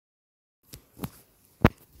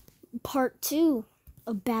part 2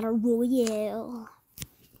 of Battle Royale.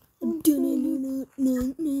 Welcome to Battle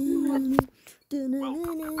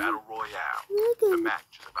Royale. The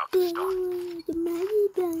match is about to start. The match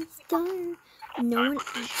is about to start. No Time one.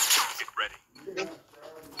 for the mission. Get ready.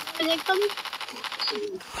 Let's go.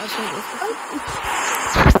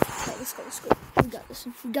 We got this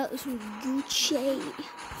one. We got this one. Gucci.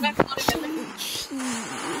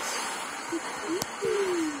 Cheese.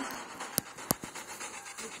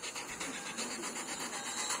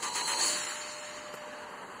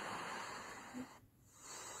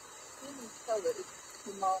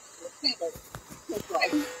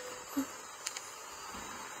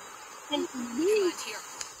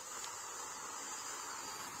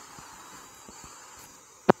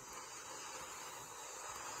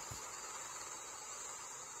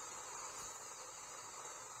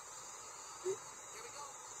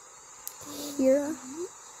 Here.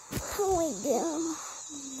 Oh my god.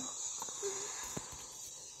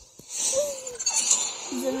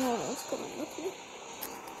 Is anyone else coming with me?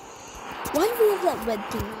 Why do we have that red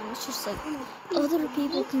thing on? It's just like other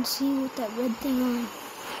people can see with that red thing on.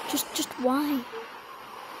 Just why?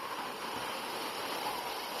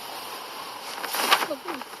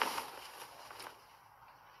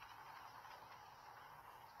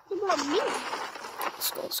 What about me?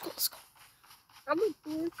 Let's go. I'm a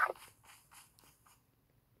fool.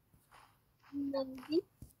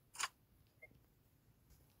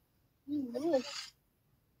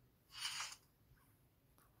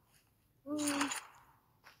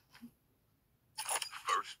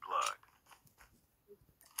 First blood.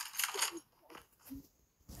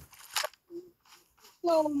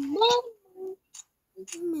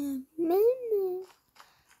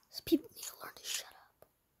 These people need to learn to shut up.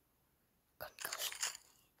 Concussion.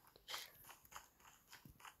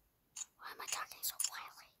 Why am I talking so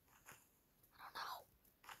quietly? I don't know.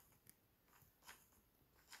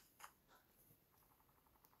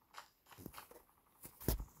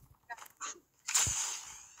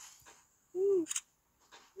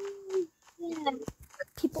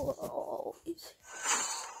 People are always.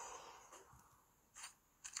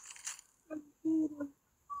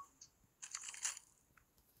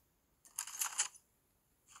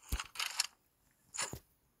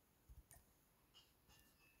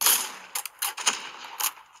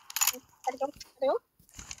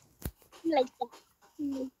 Like that.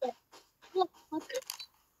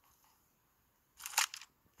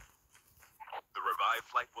 The revived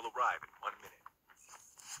flight will arrive in 1 minute.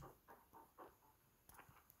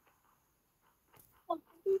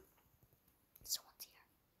 Someone's here.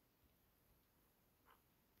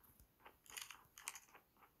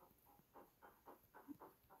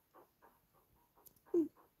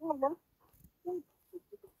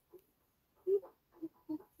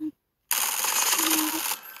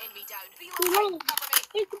 Enemy down. Reload.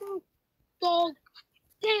 Cover me. Dog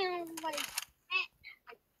down like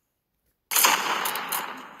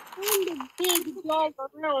I'm the big dog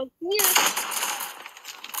around here.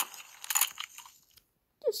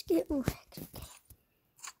 Just get wrecked.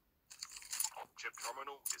 Chip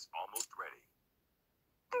terminal is almost ready.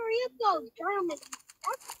 Hurry up, those Germans.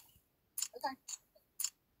 Okay.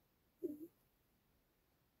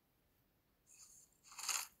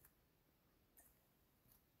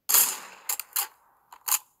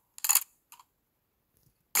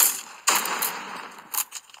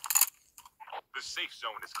 The safe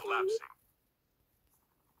zone is collapsing.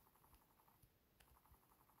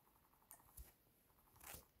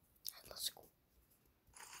 Let's go.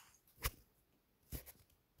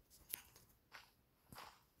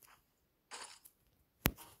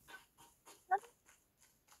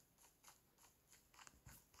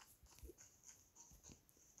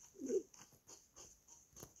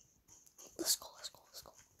 Let's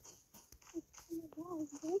go.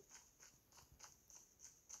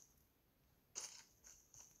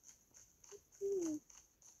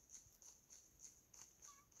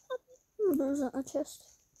 Oh, there's a chest.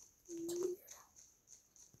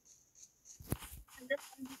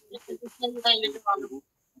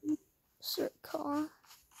 Is there a car?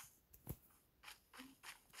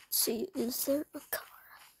 Let's see, is there a car?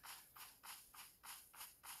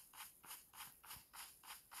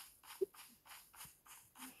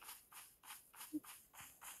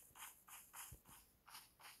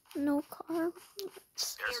 No car.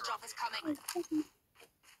 Airdrop is coming.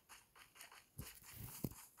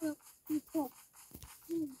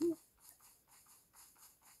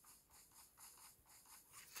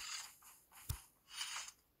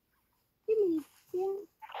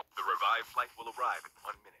 The revived flight will arrive in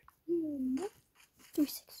 1 minute.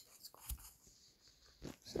 360. Let's go.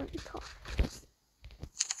 Sorry, car.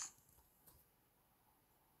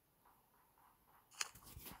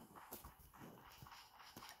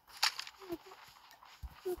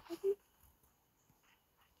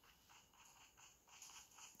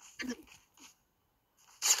 I'm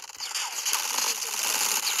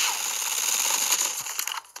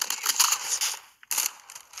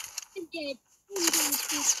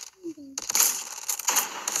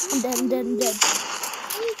dead, I'm dead, I'm dead.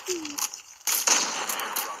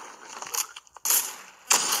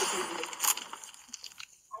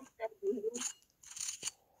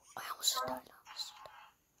 I almost died.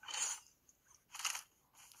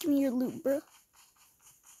 Give me your loot, bro.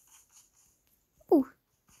 Ooh.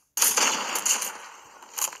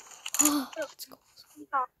 Let's go.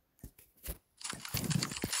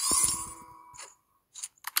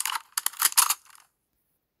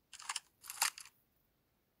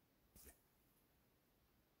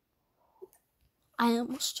 I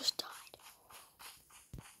almost just died.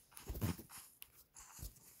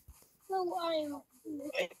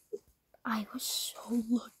 I was so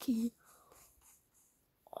lucky.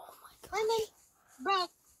 Oh my god.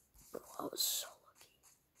 Bro, I was so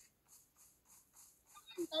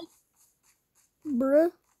lucky.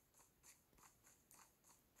 Bruh.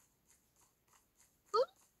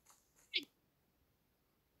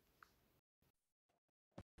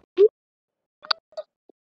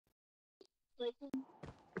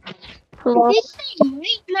 Hello?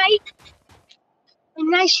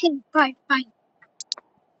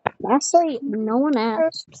 I say no one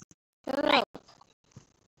asked.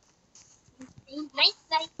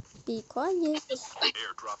 Be quiet.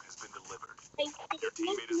 Airdrop has been delivered. Your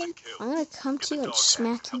teammate has been killed. I'm gonna come to you and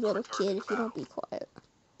smack you, little kid, if you don't be quiet.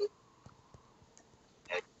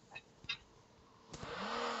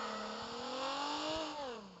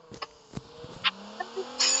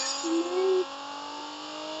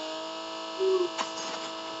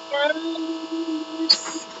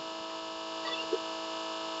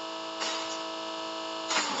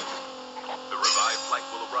 The revived flight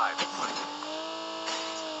will arrive in 1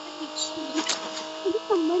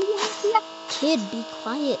 minute. Kid, be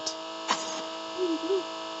quiet.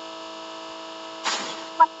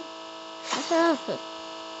 Shut up.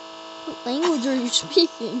 What language are you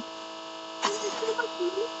speaking?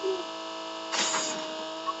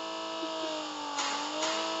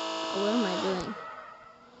 What am I doing?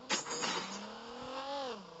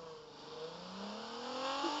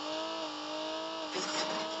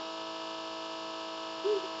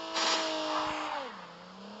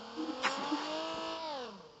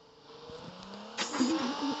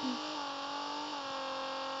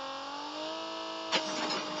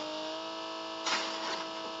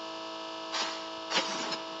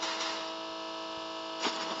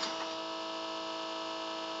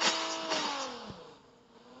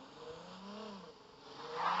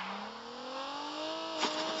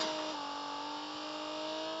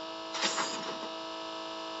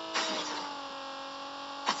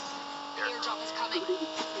 Airdrop is coming.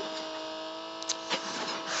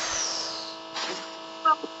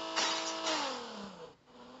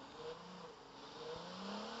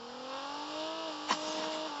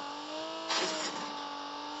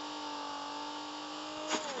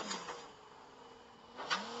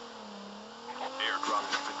 Airdrop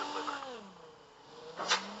has been delivered.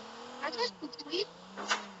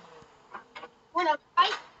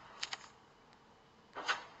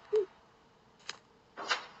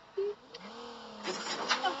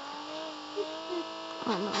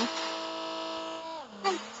 Oh no.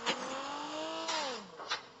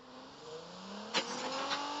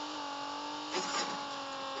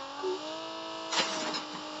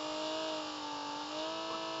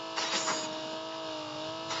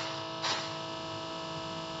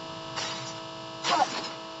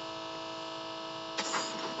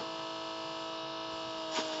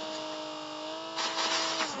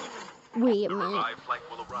 Wait a The minute. revived flight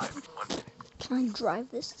will arrive in 1 minute. Can I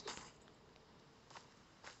drive this thing?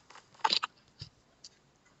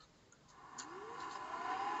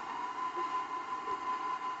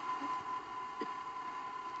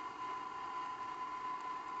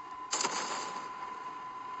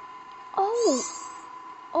 Oh,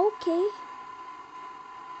 okay.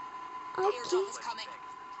 Airdrop Okay. is coming.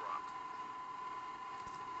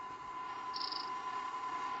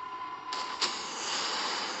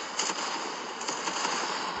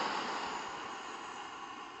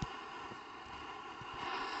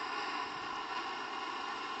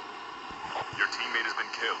 Your teammate has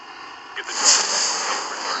been killed. Get the dog and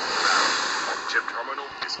return to the battle. Chip terminal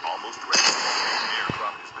is almost ready.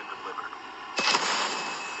 Airdrop has been delivered.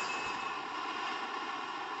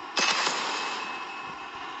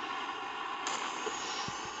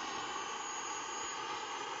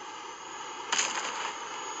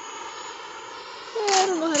 Yeah, I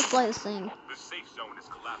don't know how to fly this thing. The safe zone is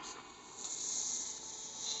collapsing.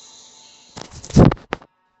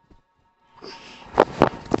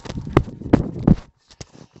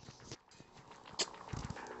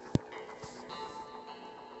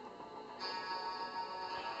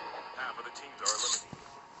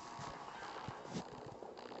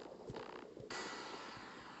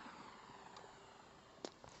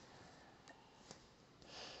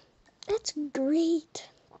 That's great.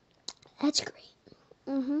 That's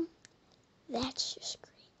great. That's just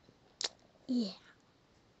great. Yeah.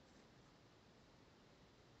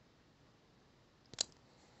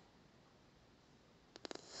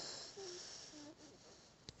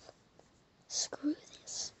 Screw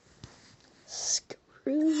this.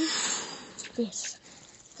 Screw this.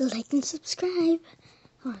 Like and subscribe,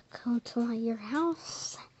 or come to your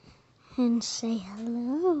house and say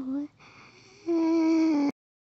hello.